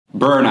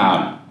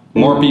Burnout.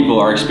 More people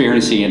are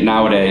experiencing it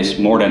nowadays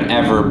more than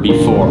ever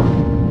before.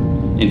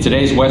 In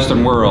today's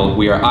Western world,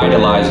 we are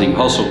idolizing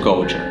hustle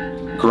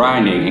culture,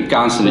 grinding and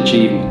constant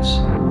achievements.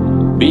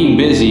 Being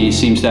busy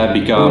seems to have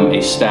become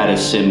a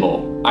status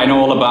symbol. I know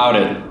all about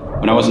it.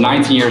 When I was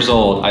 19 years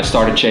old, I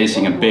started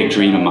chasing a big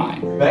dream of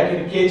mine. Back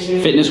in the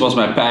kitchen. Fitness was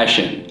my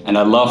passion, and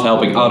I loved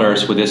helping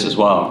others with this as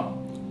well.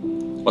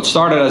 What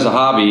started as a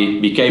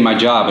hobby became my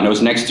job in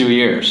those next 2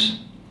 years.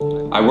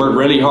 I worked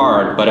really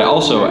hard, but I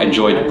also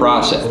enjoyed the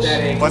process.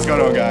 What's going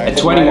on, guys? At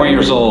 21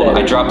 years old,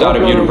 I dropped out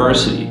of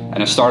university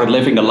and I started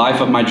living the life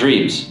of my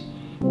dreams.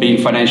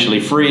 Being financially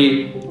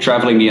free,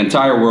 traveling the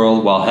entire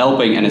world while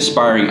helping and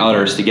inspiring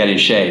others to get in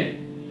shape.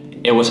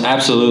 It was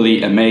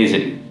absolutely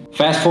amazing.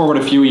 Fast forward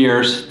a few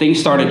years, things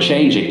started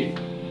changing.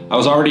 I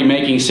was already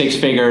making 6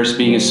 figures,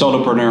 being a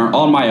solopreneur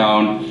on my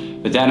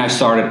own, but then I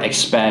started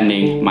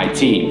expanding my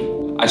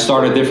team. I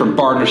started different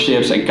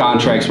partnerships and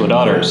contracts with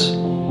others.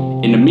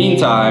 In the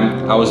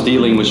meantime, I was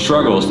dealing with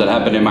struggles that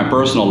happened in my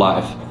personal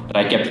life that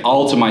I kept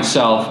all to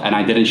myself and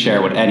I didn't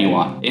share with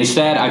anyone.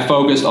 Instead, I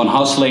focused on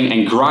hustling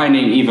and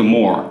grinding even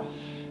more.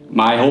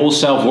 My whole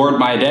self-worth,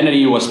 my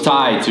identity was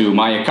tied to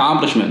my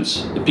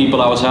accomplishments, the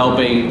people I was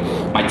helping,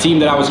 my team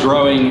that I was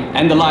growing,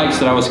 and the likes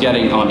that I was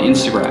getting on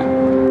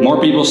Instagram.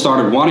 More people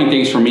started wanting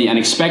things from me and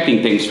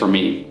expecting things from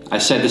me. I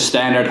set the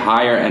standard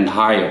higher and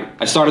higher.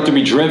 I started to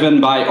be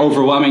driven by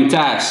overwhelming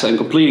tasks and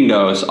completing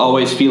those,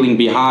 always feeling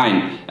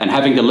behind and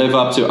having to live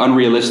up to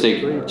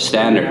unrealistic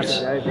standards.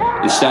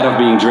 Instead of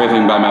being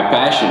driven by my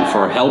passion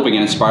for helping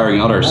and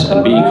inspiring others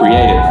and being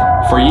creative.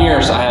 For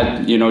years I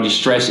had, these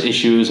stress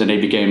issues, and they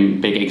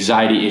became big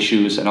anxiety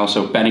issues and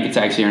also panic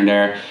attacks here and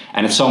there.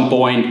 And at some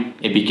point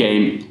it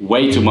became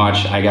way too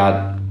much. I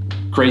got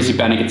crazy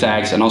panic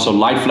attacks and also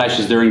light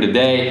flashes during the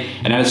day,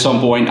 and then at some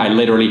point I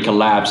literally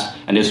collapsed,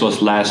 and this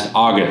was last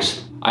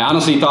August. I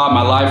honestly thought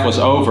my life was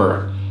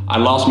over. I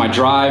lost my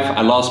drive,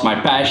 I lost my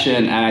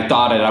passion, and I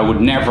thought that I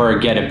would never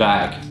get it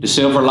back. The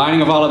silver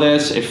lining of all of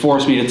this, it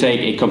forced me to take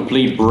a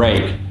complete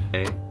break.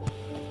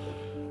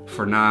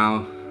 For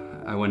now,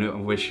 I want to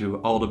wish you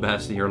all the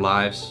best in your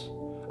lives.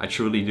 I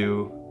truly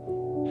do.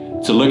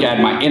 To look at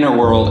my inner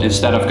world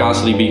instead of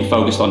constantly being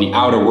focused on the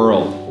outer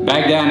world.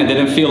 Back then it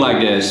didn't feel like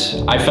this.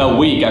 I felt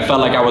weak, I felt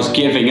like I was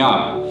giving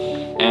up.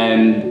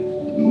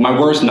 And my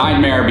worst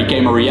nightmare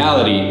became a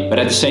reality, but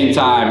at the same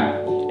time,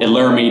 it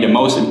learned me the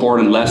most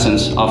important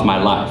lessons of my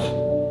life.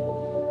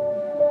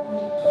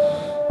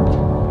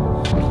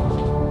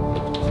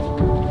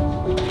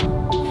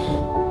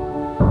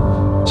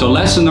 So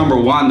lesson number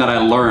 1 that I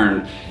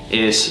learned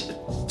is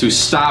to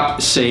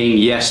stop saying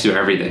yes to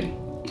everything.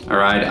 All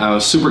right, I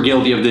was super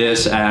guilty of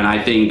this, and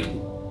I think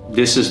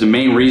this is the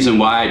main reason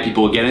why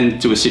people get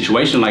into a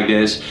situation like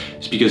this,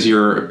 is because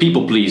you're a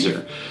people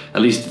pleaser.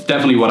 At least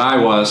definitely what I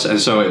was, and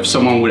so if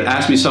someone would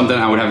ask me something,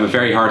 I would have a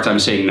very hard time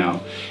saying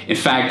no. In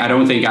fact, I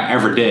don't think I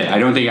ever did. I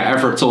don't think I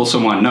ever told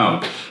someone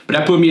no. But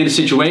that put me in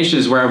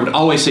situations where I would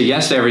always say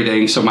yes to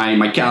everything, so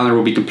my calendar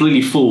would be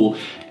completely full.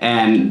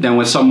 And then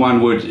when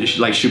someone would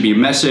shoot me a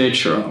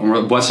message or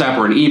WhatsApp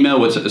or an email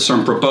with a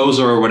certain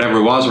proposal or whatever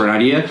it was, or an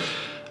idea,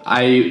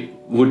 I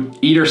would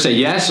either say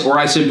yes or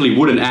I simply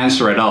wouldn't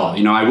answer at all.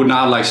 I would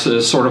not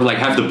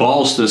have the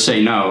balls to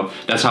say no.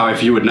 That's how I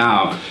view it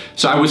now.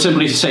 So I would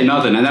simply say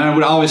nothing, and then it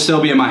would always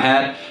still be in my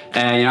head,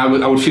 and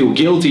I would feel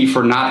guilty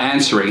for not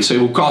answering. So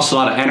it would cost a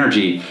lot of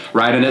energy,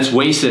 right? And that's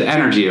wasted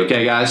energy,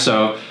 okay guys?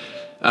 So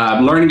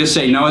learning to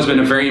say no has been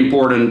a very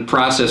important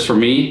process for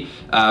me.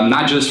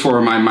 Not just for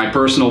my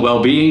personal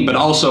well-being, but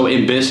also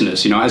in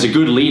business. As a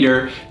good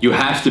leader, you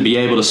have to be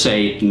able to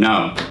say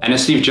no. And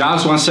as Steve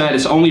Jobs once said,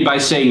 it's only by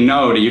saying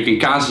no that you can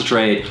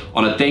concentrate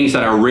on the things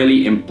that are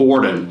really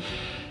important.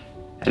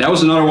 And that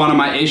was another one of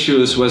my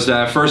issues, was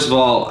that first of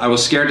all, I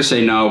was scared to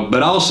say no,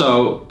 but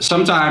also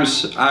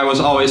sometimes I was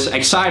always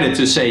excited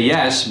to say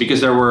yes because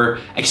there were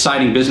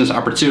exciting business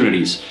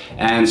opportunities.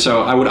 And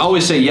so I would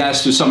always say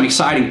yes to some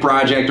exciting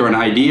project or an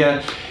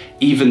idea,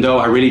 even though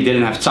I really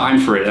didn't have time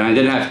for it and I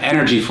didn't have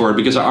energy for it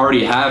because I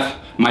already have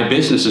my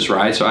businesses,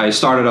 right? So I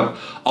started up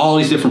all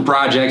these different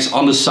projects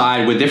on the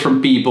side with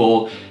different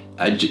people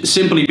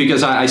simply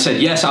because I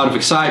said yes out of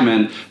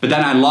excitement, but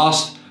then I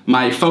lost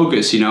my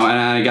focus, and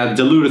I got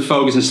diluted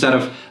focus instead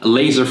of a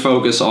laser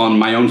focus on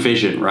my own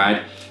vision,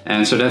 right?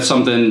 And so that's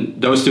something,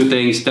 those 2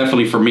 things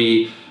definitely for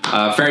me,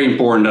 very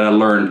important that I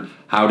learned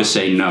how to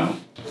say no.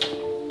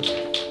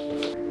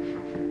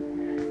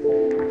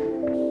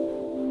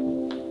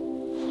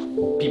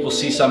 People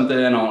see something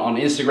on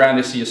Instagram,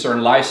 they see a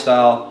certain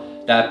lifestyle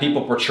that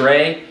people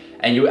portray,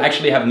 and you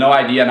actually have no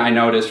idea, and I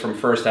know this from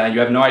firsthand, you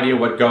have no idea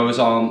what goes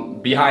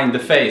on behind the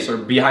face or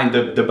behind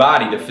the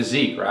body, the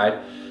physique, right?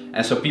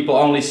 And so people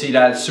only see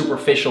that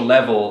superficial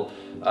level,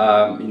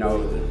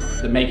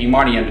 the making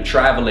money and the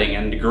traveling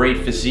and the great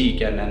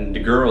physique and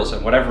the girls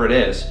and whatever it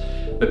is.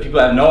 But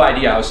people have no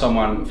idea how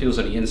someone feels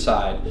on the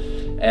inside.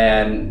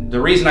 And the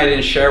reason I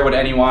didn't share with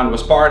anyone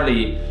was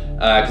partly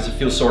because I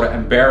feel sort of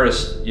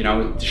embarrassed,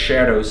 to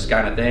share those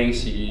kind of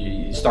things.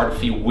 You start to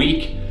feel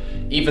weak,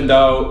 even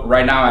though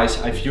right now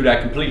I view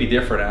that completely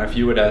different, and I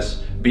view it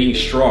as being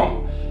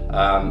strong,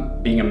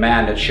 being a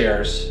man that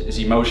shares his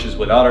emotions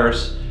with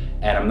others.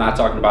 And I'm not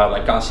talking about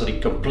like constantly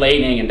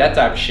complaining and that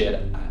type of shit.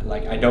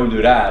 Like, I don't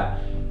do that.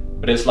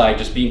 But it's like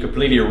just being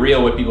completely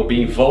real with people,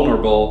 being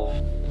vulnerable.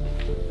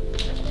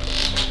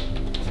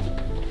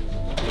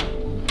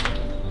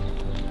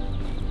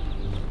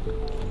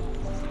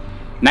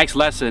 Next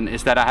lesson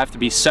is that I have to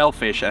be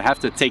selfish. I have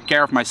to take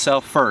care of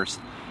myself first.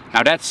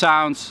 Now that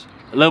sounds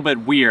a little bit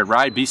weird,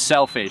 right? Be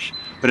selfish.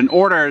 But in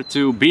order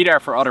to be there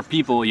for other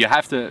people, you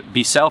have to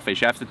be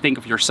selfish. You have to think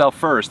of yourself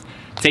first.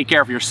 Take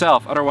care of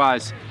yourself.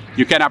 Otherwise,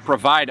 you cannot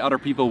provide other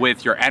people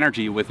with your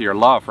energy, with your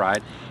love,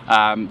 right?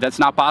 That's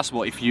not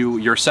possible if you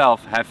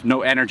yourself have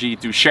no energy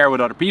to share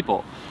with other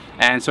people.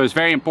 And so it's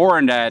very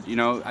important that, you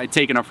know, I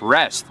take enough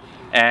rest,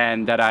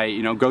 and that I,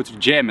 you know, go to the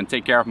gym and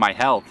take care of my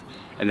health,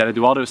 and that I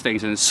do all those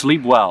things and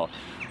sleep well.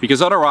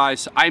 Because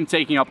otherwise I'm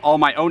taking up all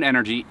my own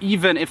energy,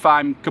 even if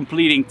I'm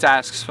completing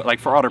tasks like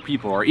for other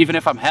people, or even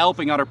if I'm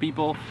helping other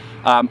people,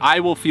 I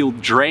will feel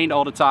drained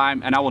all the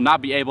time, and I will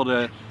not be able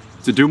to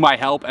do my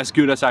help as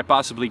good as I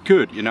possibly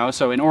could, you know.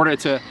 So in order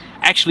to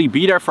actually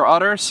be there for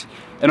others,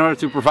 in order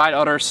to provide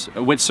others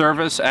with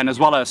service, and as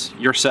well as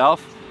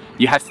yourself,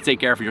 you have to take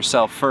care of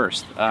yourself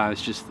first.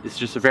 It's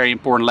just a very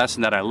important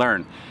lesson that I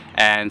learned.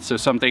 And so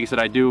some things that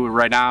I do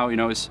right now, you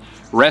know, is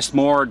rest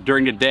more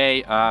during the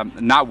day,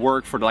 not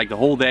work for like the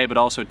whole day, but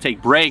also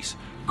take breaks,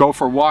 go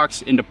for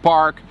walks in the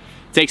park,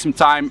 take some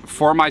time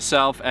for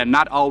myself, and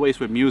not always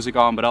with music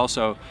on, but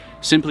also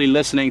simply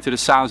listening to the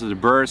sounds of the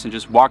birds and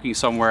just walking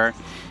somewhere.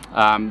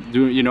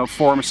 Do, you know,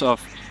 forms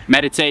of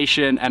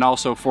meditation, and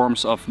also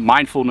forms of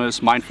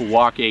mindfulness, mindful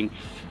walking,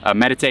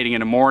 meditating in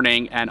the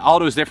morning, and all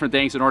those different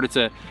things in order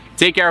to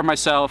take care of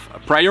myself,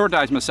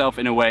 prioritize myself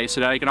in a way so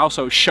that I can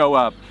also show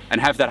up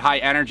and have that high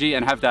energy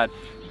and have that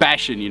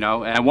passion, you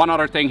know. And one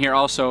other thing here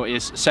also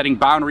is setting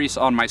boundaries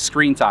on my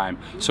screen time,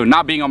 so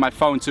not being on my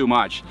phone too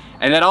much.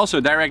 And that also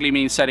directly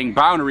means setting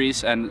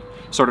boundaries and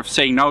sort of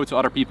saying no to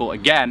other people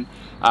again,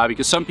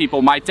 because some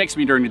people might text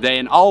me during the day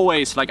and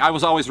always, like, I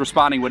was always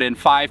responding within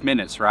 5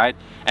 minutes, right?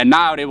 And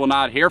now they will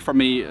not hear from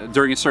me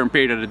during a certain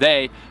period of the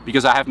day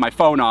because I have my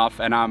phone off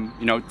and I'm,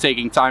 you know,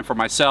 taking time for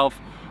myself,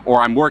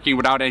 or I'm working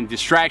without any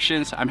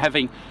distractions. I'm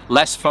having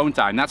less phone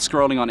time, not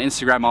scrolling on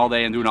Instagram all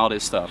day and doing all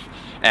this stuff,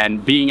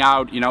 and being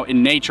out, you know,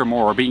 in nature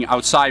more, or being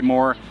outside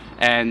more,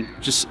 and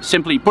just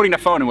simply putting the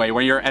phone away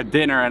when you're at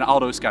dinner and all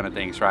those kind of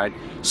things, right?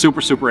 Super,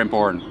 super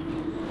important.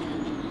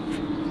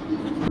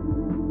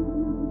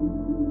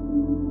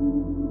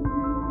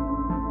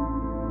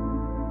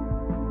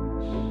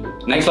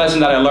 Next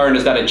lesson that I learned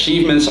is that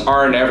achievements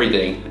aren't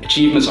everything.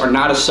 Achievements are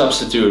not a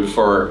substitute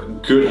for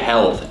good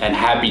health and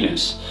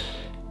happiness.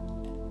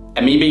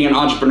 And me being an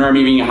entrepreneur,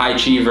 me being a high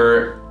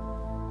achiever,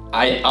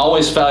 I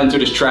always fell into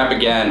this trap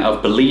again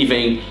of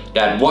believing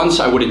that once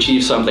I would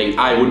achieve something,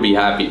 I would be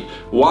happy.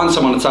 Once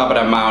I'm on the top of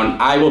that mountain,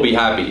 I will be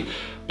happy.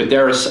 But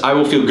I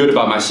will feel good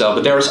about myself,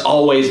 but there is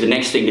always the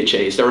next thing to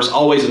chase. There is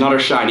always another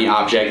shiny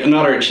object,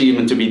 another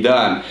achievement to be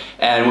done.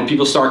 And when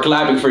people start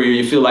clapping for you,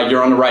 you feel like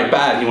you're on the right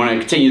path. You want to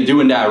continue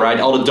doing that,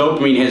 right? All the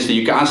dopamine hits that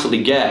you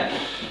constantly get,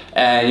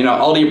 and, you know,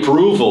 all the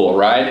approval,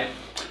 right?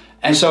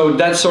 And so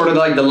that's sort of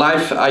like the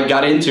life I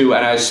got into,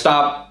 and I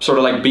stopped sort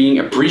of like being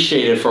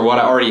appreciated for what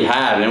I already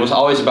had. And it was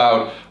always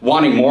about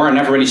wanting more and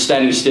never really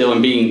standing still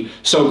and being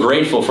so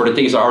grateful for the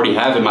things I already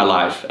have in my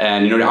life,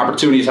 and, you know, the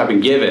opportunities I've been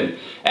given,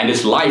 and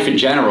this life in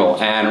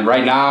general. And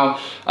right now,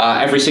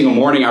 every single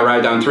morning I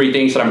write down 3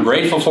 things that I'm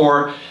grateful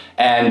for.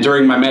 And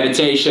during my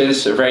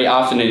meditations, very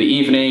often in the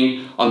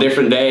evening, on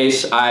different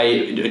days,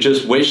 I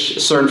just wish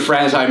certain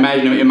friends, I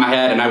imagine them in my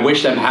head, and I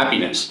wish them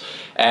happiness.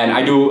 And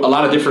I do a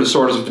lot of different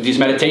sorts of these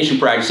meditation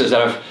practices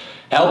that have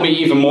helped me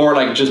even more,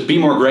 like, just be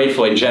more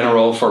grateful in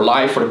general for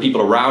life, for the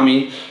people around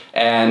me.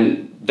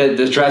 And that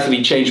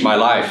drastically changed my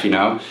life, you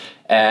know.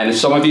 And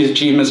some of these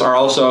achievements are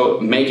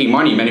also making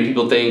money. Many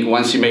people think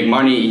once you make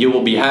money, you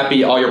will be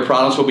happy, all your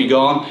problems will be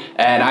gone.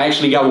 And I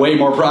actually got way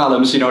more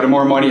problems, you know, the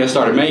more money I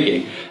started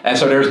making. And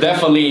so there's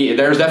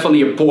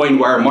definitely a point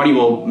where money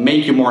will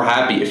make you more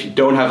happy if you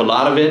don't have a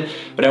lot of it.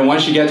 But then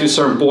once you get to a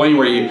certain point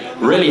where you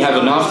really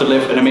have enough to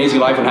live an amazing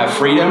life and have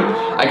freedom,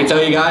 I can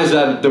tell you guys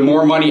that the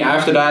more money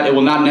after that, it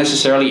will not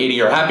necessarily aid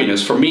your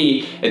happiness. For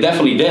me, it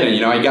definitely didn't.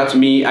 You know, it got to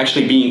me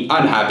actually being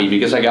unhappy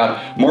because I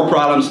got more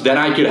problems than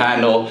I could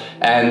handle.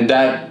 And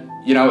that,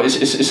 you know,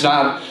 it's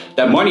not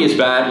that money is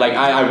bad. Like,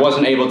 I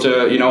wasn't able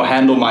to, you know,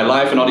 handle my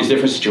life in all these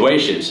different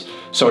situations.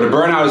 So the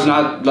burnout is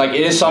not, like,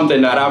 it is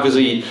something that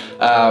obviously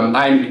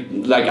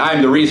I'm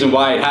the reason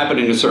why it happened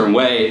in a certain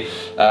way.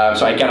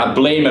 So I cannot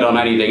blame it on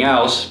anything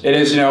else. It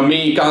is, you know,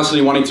 me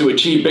constantly wanting to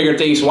achieve bigger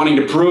things, wanting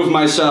to prove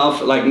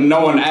myself. Like,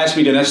 no one asked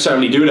me to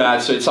necessarily do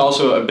that. So it's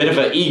also a bit of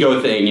an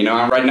ego thing, you know.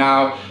 And right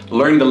now,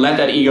 learning to let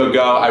that ego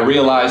go, I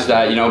realized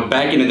that, you know,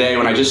 back in the day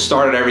when I just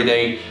started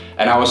everything,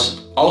 and I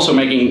was also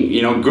making,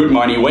 you know, good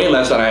money, way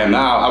less than I am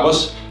now, I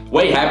was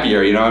way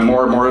happier, you know, and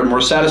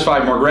more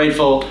satisfied, more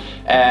grateful.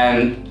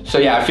 And so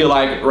yeah, I feel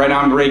like right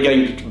now I'm really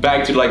getting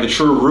back to, like, the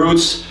true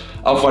roots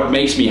of what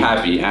makes me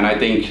happy. And I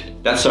think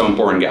that's so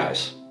important,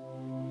 guys.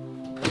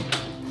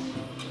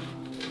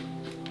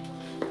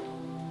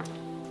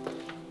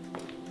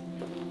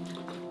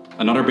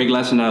 Another big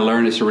lesson that I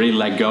learned is to really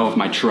let go of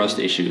my trust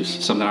issues.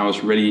 Something I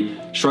was really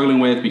struggling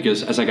with,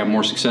 because as I got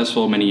more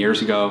successful many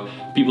years ago,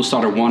 people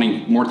started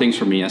wanting more things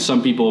from me, and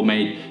some people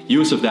made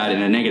use of that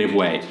in a negative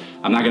way.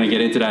 I'm not going to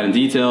get into that in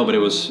detail, but it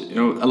was, you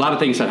know, a lot of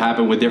things that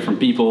happened with different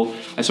people,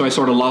 and so I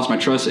sort of lost my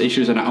trust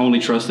issues, and I only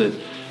trusted,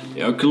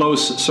 you know, a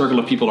close circle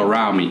of people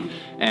around me.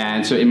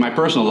 And so in my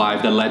personal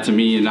life, that led to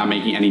me not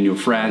making any new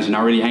friends,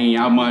 not really hanging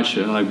out much,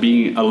 like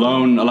being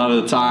alone a lot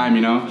of the time,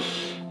 you know.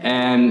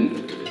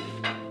 And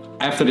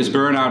after this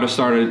burnout, I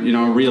started, you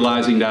know,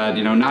 realizing that,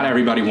 you know, not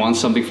everybody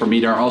wants something from me.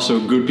 There are also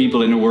good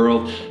people in the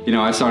world. You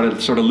know, I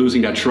started sort of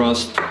losing that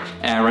trust,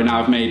 and right now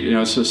I've made, you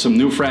know, some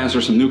new friends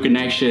or some new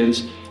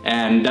connections,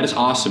 and that is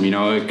awesome, you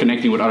know,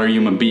 connecting with other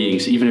human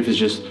beings, even if it's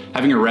just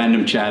having a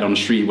random chat on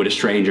the street with a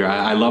stranger.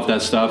 I love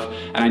that stuff,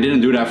 and I didn't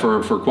do that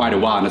for quite a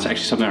while, and that's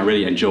actually something I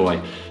really enjoy.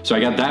 So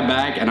I got that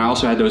back, and I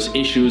also had those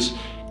issues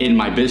in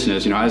my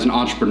business. You know, as an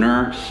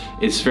entrepreneur,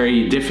 it's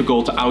very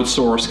difficult to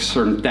outsource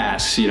certain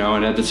tasks, you know,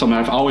 and that's something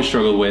I've always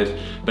struggled with,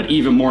 but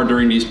even more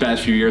during these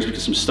past few years,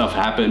 because some stuff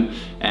happened.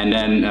 And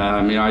then,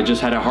 you know, I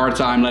just had a hard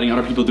time letting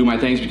other people do my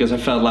things, because I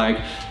felt like,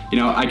 you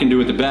know, I can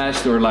do it the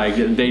best, or like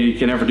they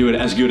can never do it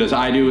as good as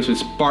I do. So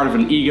it's part of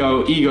an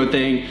ego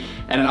thing.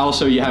 And then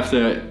also you have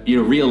to, you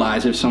know,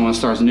 realize if someone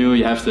starts new,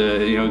 you have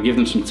to, you know, give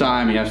them some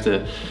time. You have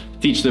to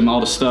teach them all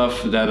the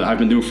stuff that I've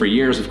been doing for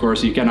years. Of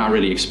course, you cannot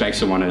really expect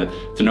someone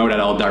to know that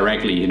all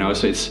directly, you know.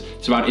 So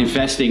it's about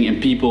investing in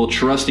people,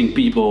 trusting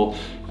people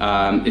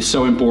is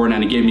so important,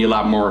 and it gave me a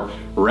lot more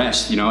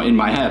rest, you know, in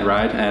my head,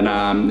 right,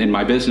 and in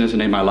my business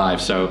and in my life.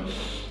 So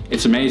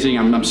it's amazing.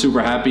 I'm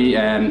super happy,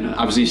 and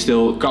obviously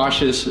still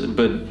cautious,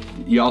 but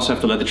you also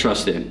have to let the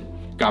trust in.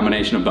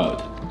 Combination of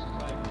both.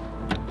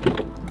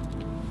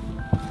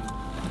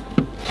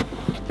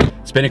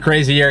 It's been a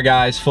crazy year,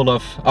 guys, full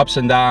of ups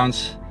and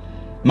downs.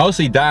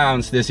 Mostly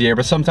downs this year,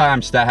 but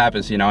sometimes that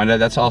happens, you know, and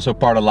that's also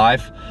part of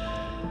life.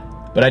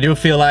 But I do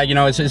feel like, you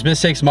know, it's been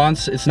 6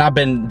 months. It's not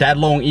been that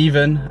long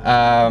even.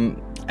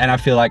 And I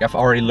feel like I've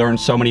already learned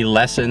so many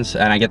lessons,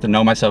 and I get to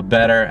know myself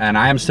better, and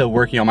I am still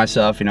working on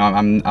myself. You know,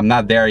 I'm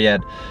not there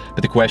yet,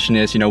 but the question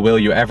is, you know, will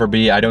you ever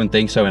be? I don't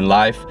think so in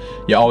life.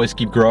 You always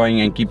keep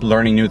growing and keep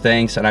learning new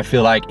things, and I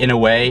feel like in a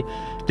way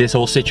this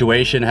whole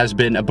situation has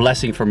been a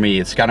blessing for me.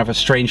 It's kind of a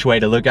strange way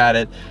to look at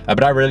it,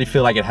 but I really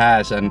feel like it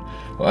has. And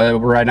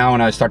right now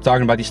when I start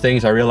talking about these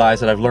things, I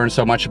realize that I've learned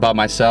so much about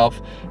myself,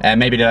 and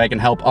maybe that I can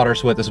help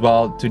others with as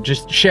well, to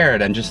just share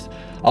it and just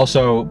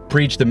also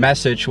preach the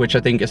message, which I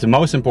think is the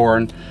most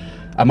important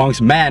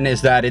amongst men,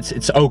 is that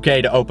it's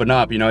okay to open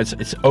up. You know,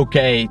 it's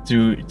okay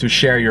to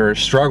share your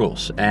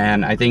struggles.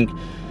 And I think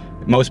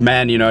most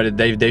men, you know,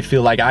 they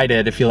feel like I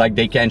did. They feel like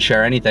they can't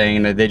share anything,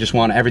 and they just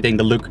want everything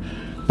to look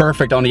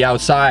perfect on the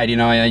outside. You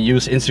know, I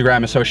use Instagram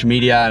and social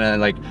media,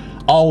 and like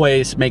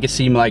always make it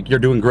seem like you're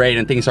doing great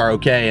and things are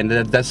okay, and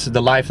that's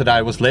the life that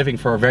I was living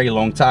for a very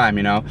long time,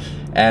 you know.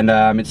 And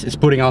it's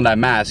putting on that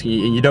mask.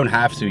 You don't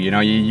have to, you know.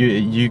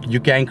 You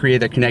can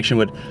create a connection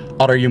with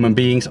other human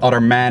beings, other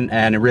men,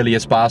 and it really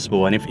is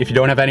possible. And if you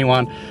don't have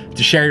anyone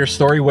to share your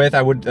story with,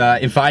 I would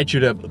invite you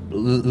to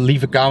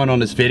leave a comment on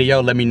this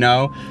video. Let me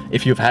know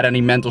if you've had any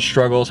mental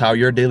struggles, how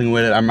you're dealing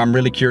with it. I'm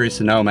really curious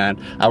to know, man.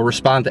 I'll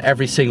respond to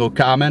every single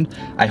comment.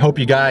 I hope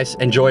you guys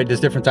enjoyed this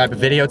different type of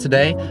video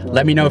today.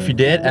 Let me know if you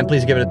did, and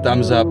please give it a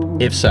thumbs up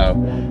if so.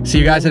 See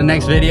you guys in the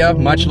next video.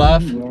 Much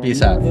love.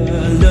 Peace out.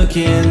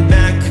 Looking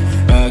back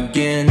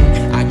again,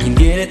 I can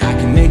get it, I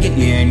can make it,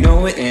 yeah, I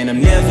know it, and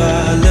I'm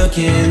never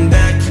looking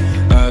back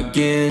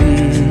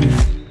again.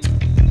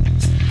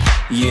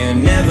 Yeah,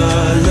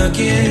 never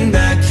looking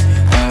back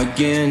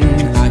again.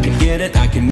 I can get it, I can